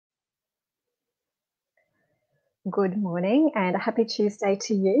Good morning and a happy Tuesday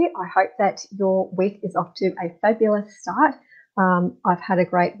to you. I hope that your week is off to a fabulous start. I've had a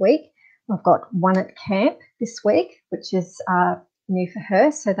great week. I've got one at camp this week, which is new for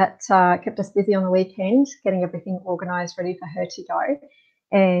her. So that kept us busy on the weekend, getting everything organised, ready for her to go.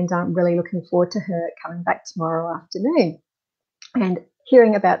 And I'm really looking forward to her coming back tomorrow afternoon and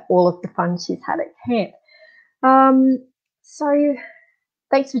hearing about all of the fun she's had at camp. So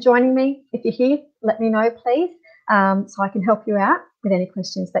thanks for joining me. If you're here, let me know, please, so I can help you out with any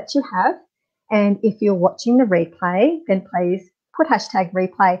questions that you have. And if you're watching the replay, then please put hashtag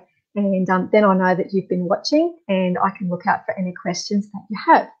replay, and then I know that you've been watching and I can look out for any questions that you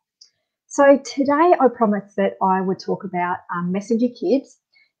have. So today I promised that I would talk about Messenger Kids,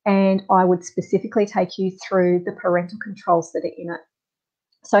 and I would specifically take you through the parental controls that are in it.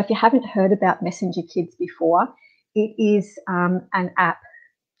 So if you haven't heard about Messenger Kids before, it is an app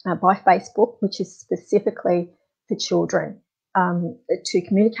by Facebook, which is specifically for children to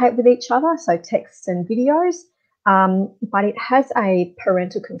communicate with each other, so texts and videos, but it has a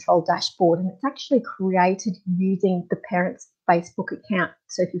parental control dashboard, and it's actually created using the parent's Facebook account.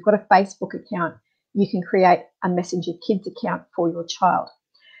 So if you've got a Facebook account, you can create a Messenger Kids account for your child.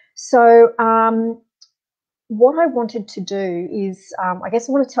 So what I wanted to do is, I guess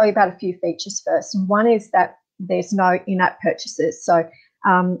I want to tell you about a few features first. And one is that there's no in-app purchases. So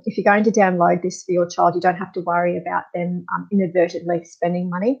if you're going to download this for your child, you don't have to worry about them inadvertently spending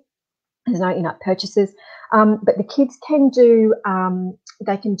money. There's no in-app purchases, but the kids can do,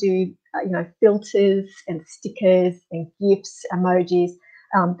 filters and stickers and GIFs, emojis.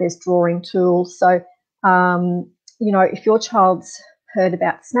 There's drawing tools. So, if your child's heard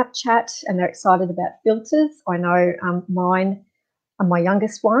about Snapchat and they're excited about filters, I know mine and my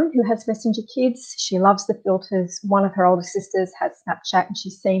youngest one, who has Messenger Kids, she loves the filters. One of her older sisters has Snapchat and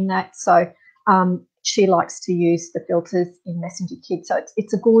she's seen that. So she likes to use the filters in Messenger Kids. So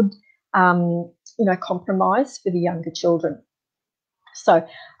it's a good, compromise for the younger children. So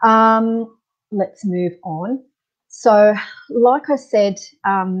let's move on. So like I said,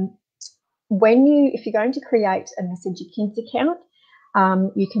 if you're going to create a Messenger Kids account,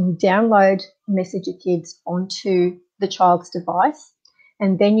 you can download Messenger Kids onto the child's device,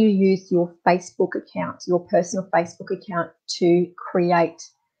 and then you use your Facebook account, your personal Facebook account, to create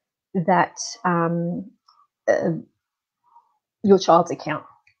that your child's account.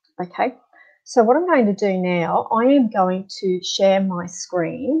 Okay, so what I'm going to do now, I am going to share my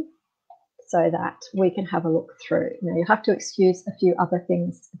screen so that we can have a look through. Now you have to excuse a few other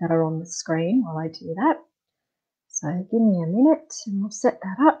things that are on the screen while I do that. So give me a minute and we'll set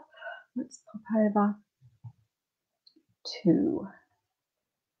that up. Let's pop over to,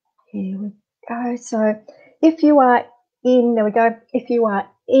 here we go. So if you are in, there we go, if you are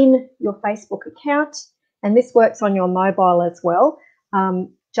in your Facebook account, and this works on your mobile as well,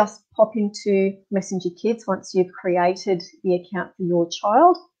 just pop into Messenger Kids once you've created the account for your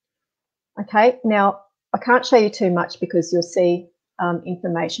child. Okay, now I can't show you too much because you'll see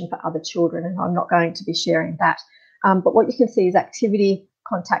information for other children, and I'm not going to be sharing that. But what you can see is activity,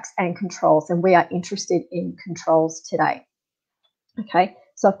 contacts, and controls, and we are interested in controls today. Okay,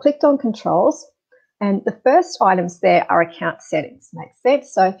 so I've clicked on controls, and the first items there are account settings. Makes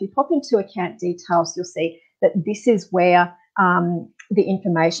sense. So if you pop into account details, you'll see that this is where the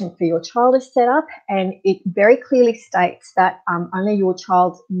information for your child is set up, and it very clearly states that only your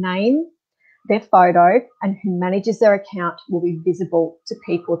child's name, their photo, and who manages their account will be visible to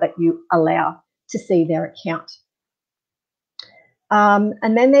people that you allow to see their account.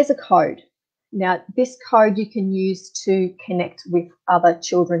 And then there's a code. Now, this code you can use to connect with other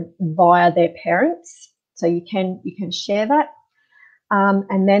children via their parents. So you can share that.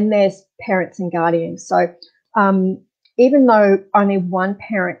 And then there's parents and guardians. So even though only one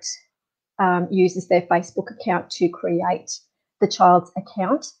parent uses their Facebook account to create the child's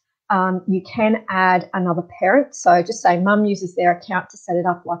account, you can add another parent. So just say mum uses their account to set it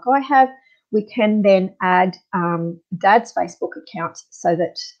up like I have. We can then add dad's Facebook account so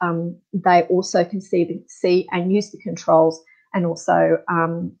that they also can see and use the controls, and also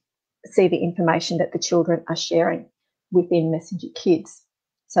see the information that the children are sharing within Messenger Kids.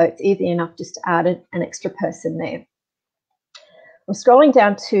 So it's easy enough just to add an extra person there. I'm scrolling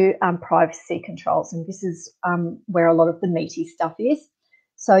down to privacy controls, and this is where a lot of the meaty stuff is.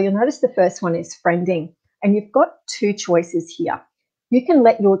 So you'll notice the first one is friending, and you've got two choices here. You can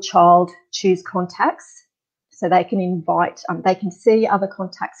let your child choose contacts, so they can invite, they can see other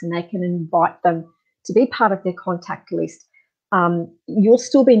contacts and they can invite them to be part of their contact list. You'll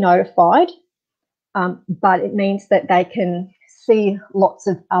still be notified, but it means that they can see lots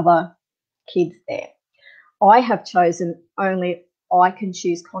of other kids there. I have chosen only I can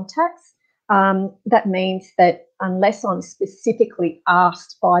choose contacts. That means that unless I'm specifically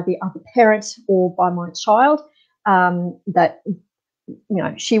asked by the other parent or by my child, that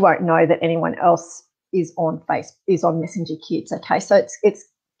she won't know that anyone else is on Messenger Kids. Okay, so it's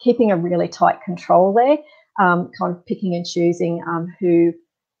keeping a really tight control there, kind of picking and choosing who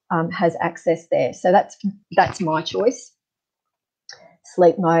has access there. So that's my choice.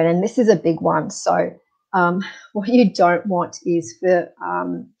 Sleep mode, and this is a big one. So what you don't want is for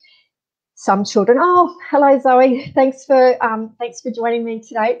some children. Oh, hello Zoe. Thanks for joining me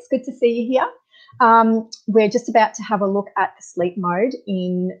today. It's good to see you here. We're just about to have a look at the sleep mode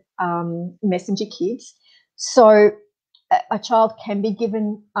in Messenger Kids. So a child can be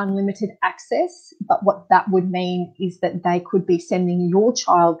given unlimited access, but what that would mean is that they could be sending your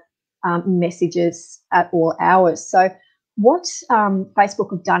child messages at all hours. So what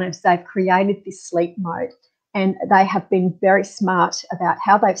Facebook have done is they've created this sleep mode, and they have been very smart about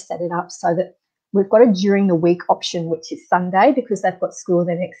how they've set it up so that we've got a during the week option, which is Sunday because they've got school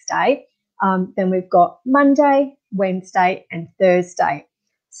the next day. Then we've got Monday, Wednesday, and Thursday.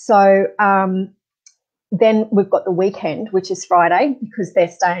 So then we've got the weekend, which is Friday because they're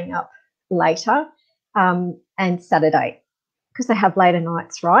staying up later, and Saturday because they have later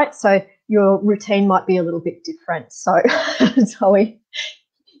nights, right? So your routine might be a little bit different. So Zoe,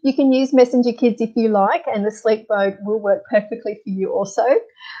 you can use Messenger Kids if you like, and the sleep mode will work perfectly for you also.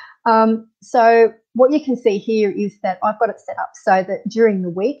 So what you can see here is that I've got it set up so that during the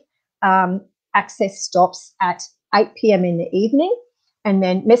week, access stops at 8 p.m. in the evening, and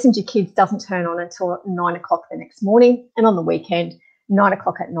then Messenger Kids doesn't turn on until 9 o'clock the next morning, and on the weekend, 9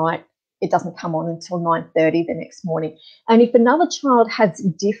 o'clock at night, it doesn't come on until 9:30 the next morning. And if another child has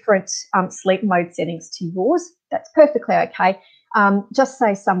different sleep mode settings to yours, that's perfectly okay. Just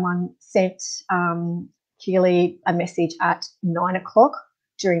say someone sent Keely a message at 9 o'clock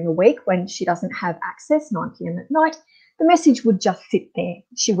during the week when she doesn't have access, 9 p.m. at night. The message would just sit there.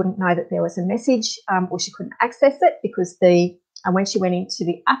 She wouldn't know that there was a message, or she couldn't access it because when she went into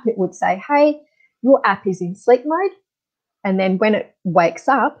the app, it would say, hey, your app is in sleep mode. And then when it wakes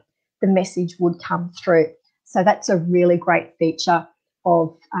up, the message would come through. So that's a really great feature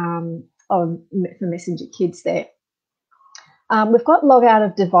for Messenger Kids there. We've got log out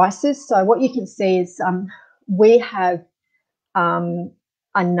of devices. So what you can see is we have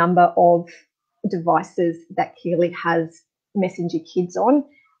a number of devices that Keely has Messenger Kids on,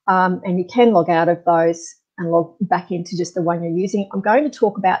 and you can log out of those and log back into just the one you're using. I'm going to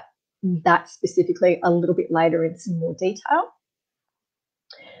talk about that specifically a little bit later in some more detail.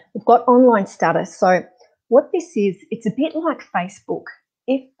 We've got online status. So what this is, it's a bit like Facebook.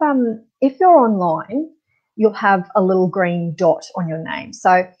 If you're online, you'll have a little green dot on your name.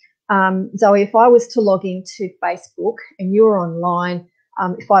 So Zoe, if I was to log into Facebook and you were online,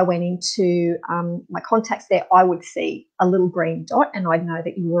 if I went into my contacts there, I would see a little green dot and I'd know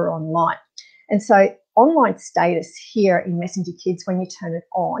that you were online. And so online status here in Messenger Kids, when you turn it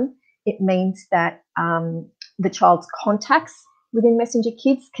on, it means that the child's contacts within Messenger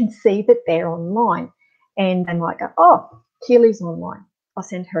Kids can see that they're online, and they might go, oh, Keely's online, I'll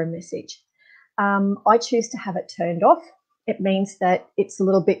send her a message. I choose to have it turned off. It means that it's a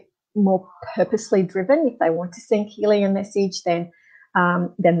little bit more purposely driven. If they want to send Keely a message, then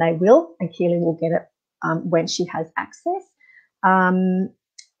they will, and Keely will get it when she has access.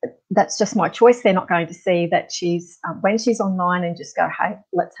 That's just my choice. They're not going to see that she's when she's online and just go, hey,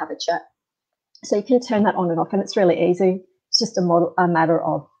 let's have a chat. So you can turn that on and off, and it's really easy. It's just a matter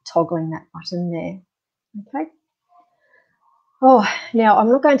of toggling that button there. Okay. Oh, now I'm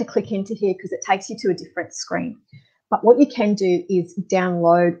not going to click into here because it takes you to a different screen. But what you can do is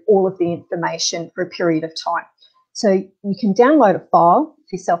download all of the information for a period of time. So you can download a file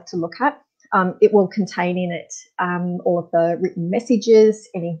for yourself to look at. It will contain in it all of the written messages,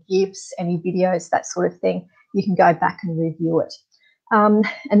 any GIFs, any videos, that sort of thing. You can go back and review it.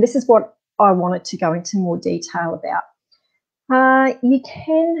 And this is what I wanted to go into more detail about. You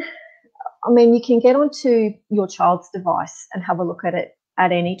can get onto your child's device and have a look at it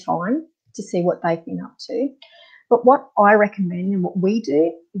at any time to see what they've been up to. But what I recommend and what we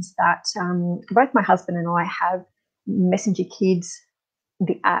do is that both my husband and I have Messenger Kids,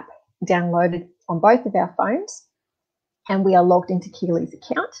 the app, downloaded on both of our phones, and we are logged into Keely's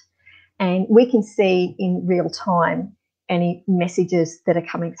account, and we can see in real time any messages that are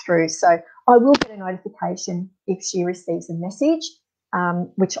coming through. So I will get a notification if she receives a message,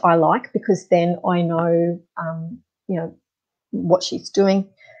 which I like, because then I know, what she's doing,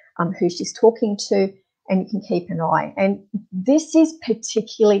 who she's talking to, and you can keep an eye. And this is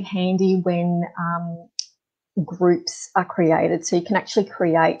particularly handy when groups are created. So you can actually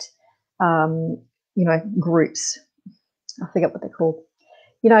create, groups. I forget what they're called.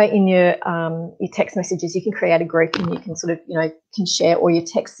 In your text messages, you can create a group and you can sort of, can share all your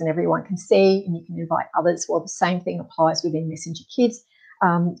texts and everyone can see, and you can invite others. Well, the same thing applies within Messenger Kids,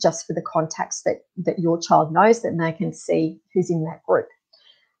 just for the contacts that your child knows, that they can see who's in that group.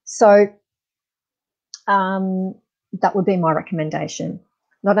 So that would be my recommendation.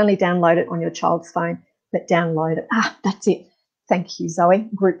 Not only download it on your child's phone, but download it. That's it. Thank you, Zoe.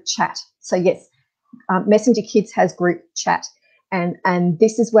 Group chat. So yes, Messenger Kids has group chat. And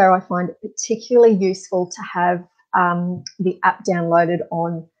this is where I find it particularly useful to have the app downloaded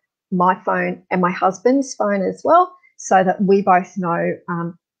on my phone and my husband's phone as well, so that we both know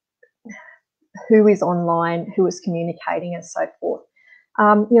who is online, who is communicating, and so forth.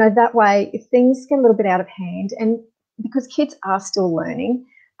 That way, if things get a little bit out of hand, and because kids are still learning,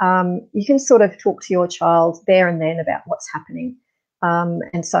 you can sort of talk to your child there and then about what's happening.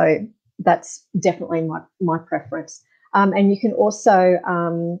 And so that's definitely my preference. And you can also,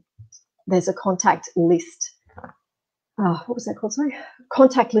 there's a contact list. What was that called? Sorry,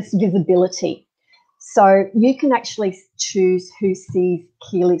 Contactless Visibility. So you can actually choose who sees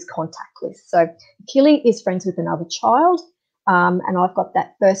Keely's contact list. So Keely is friends with another child, and I've got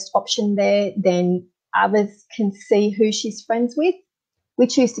that first option there. Then others can see who she's friends with. We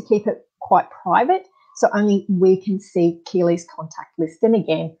choose to keep it quite private, so only we can see Keely's contact list. And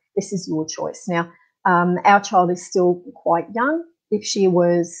again, this is your choice. Now, our child is still quite young. If she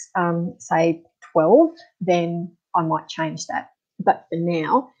was, say, 12, then I might change that. But for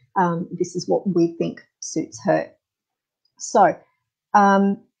now, this is what we think suits her. So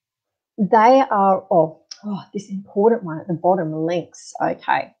they are, this important one at the bottom, links.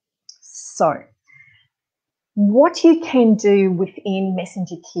 Okay, so what you can do within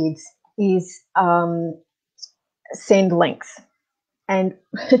Messenger Kids is send links. And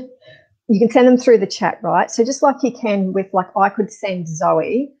you can send them through the chat, right? So just like you can with, like, I could send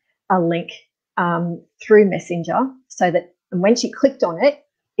Zoe a link through Messenger, so that when she clicked on it,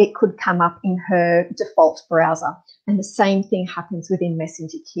 it could come up in her default browser. And the same thing happens within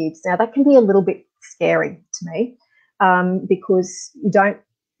Messenger Kids. Now, that can be a little bit scary to me because you don't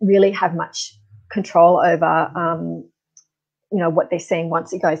really have much control over, what they're seeing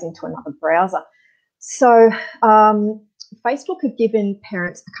once it goes into another browser. So Facebook have given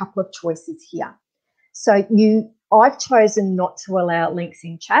parents a couple of choices here. So I've chosen not to allow links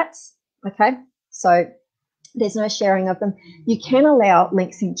in chats, okay? So there's no sharing of them. You can allow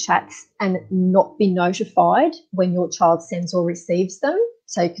links in chats and not be notified when your child sends or receives them.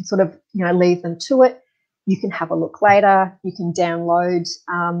 So you can sort of, leave them to it. You can have a look later. You can download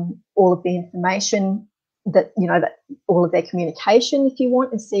all of the information that all of their communication if you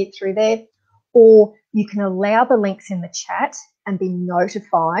want, and see it through there. Or you can allow the links in the chat and be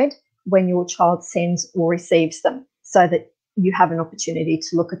notified when your child sends or receives them, so that you have an opportunity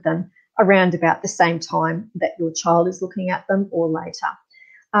to look at them around about the same time that your child is looking at them, or later.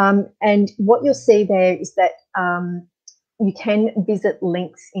 And what you'll see there is that you can visit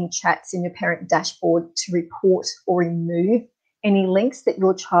links in chats in your parent dashboard to report or remove any links that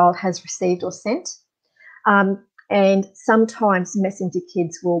your child has received or sent. And sometimes Messenger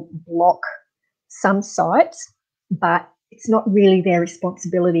Kids will block some sites, but it's not really their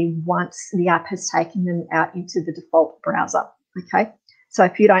responsibility once the app has taken them out into the default browser, okay? So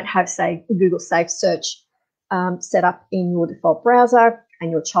if you don't have, say, Google Safe Search set up in your default browser,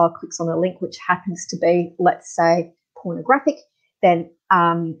 and your child clicks on a link which happens to be, let's say, pornographic, then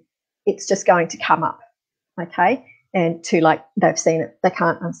it's just going to come up, okay? And too late, they've seen it, they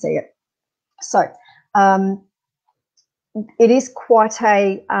can't unsee it. So it is quite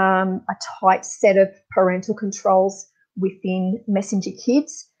a tight set of parental controls within Messenger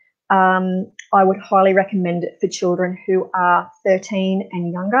Kids. I would highly recommend it for children who are 13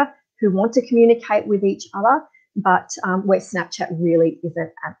 and younger, who want to communicate with each other, but where Snapchat really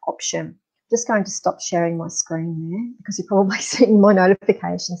isn't an option. Just going to stop sharing my screen there because you're probably seeing my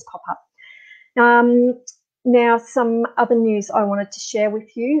notifications pop up. Now, some other news I wanted to share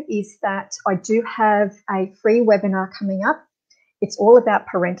with you is that I do have a free webinar coming up. It's all about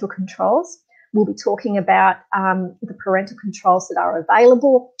parental controls. We'll be talking about the parental controls that are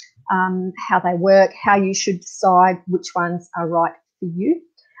available, how they work, how you should decide which ones are right for you.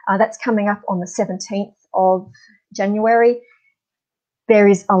 That's coming up on the 17th of January. There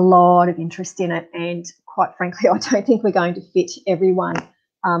is a lot of interest in it, and quite frankly, I don't think we're going to fit everyone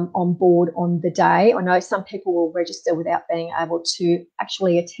on board on the day. I know some people will register without being able to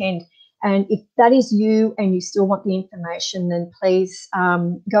actually attend. And if that is you and you still want the information, then please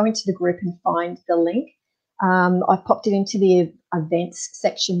go into the group and find the link. I've popped it into the events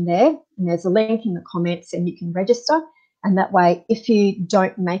section there, and there's a link in the comments, and you can register. And that way, if you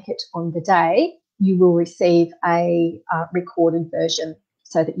don't make it on the day, you will receive a recorded version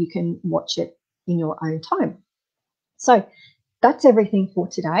so that you can watch it in your own time. So that's everything for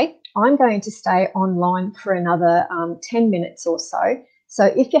today. I'm going to stay online for another 10 minutes or so. So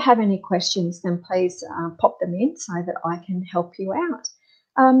if you have any questions, then please pop them in so that I can help you out.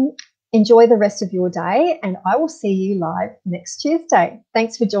 Enjoy the rest of your day, and I will see you live next Tuesday.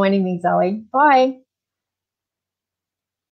 Thanks for joining me, Zoe. Bye.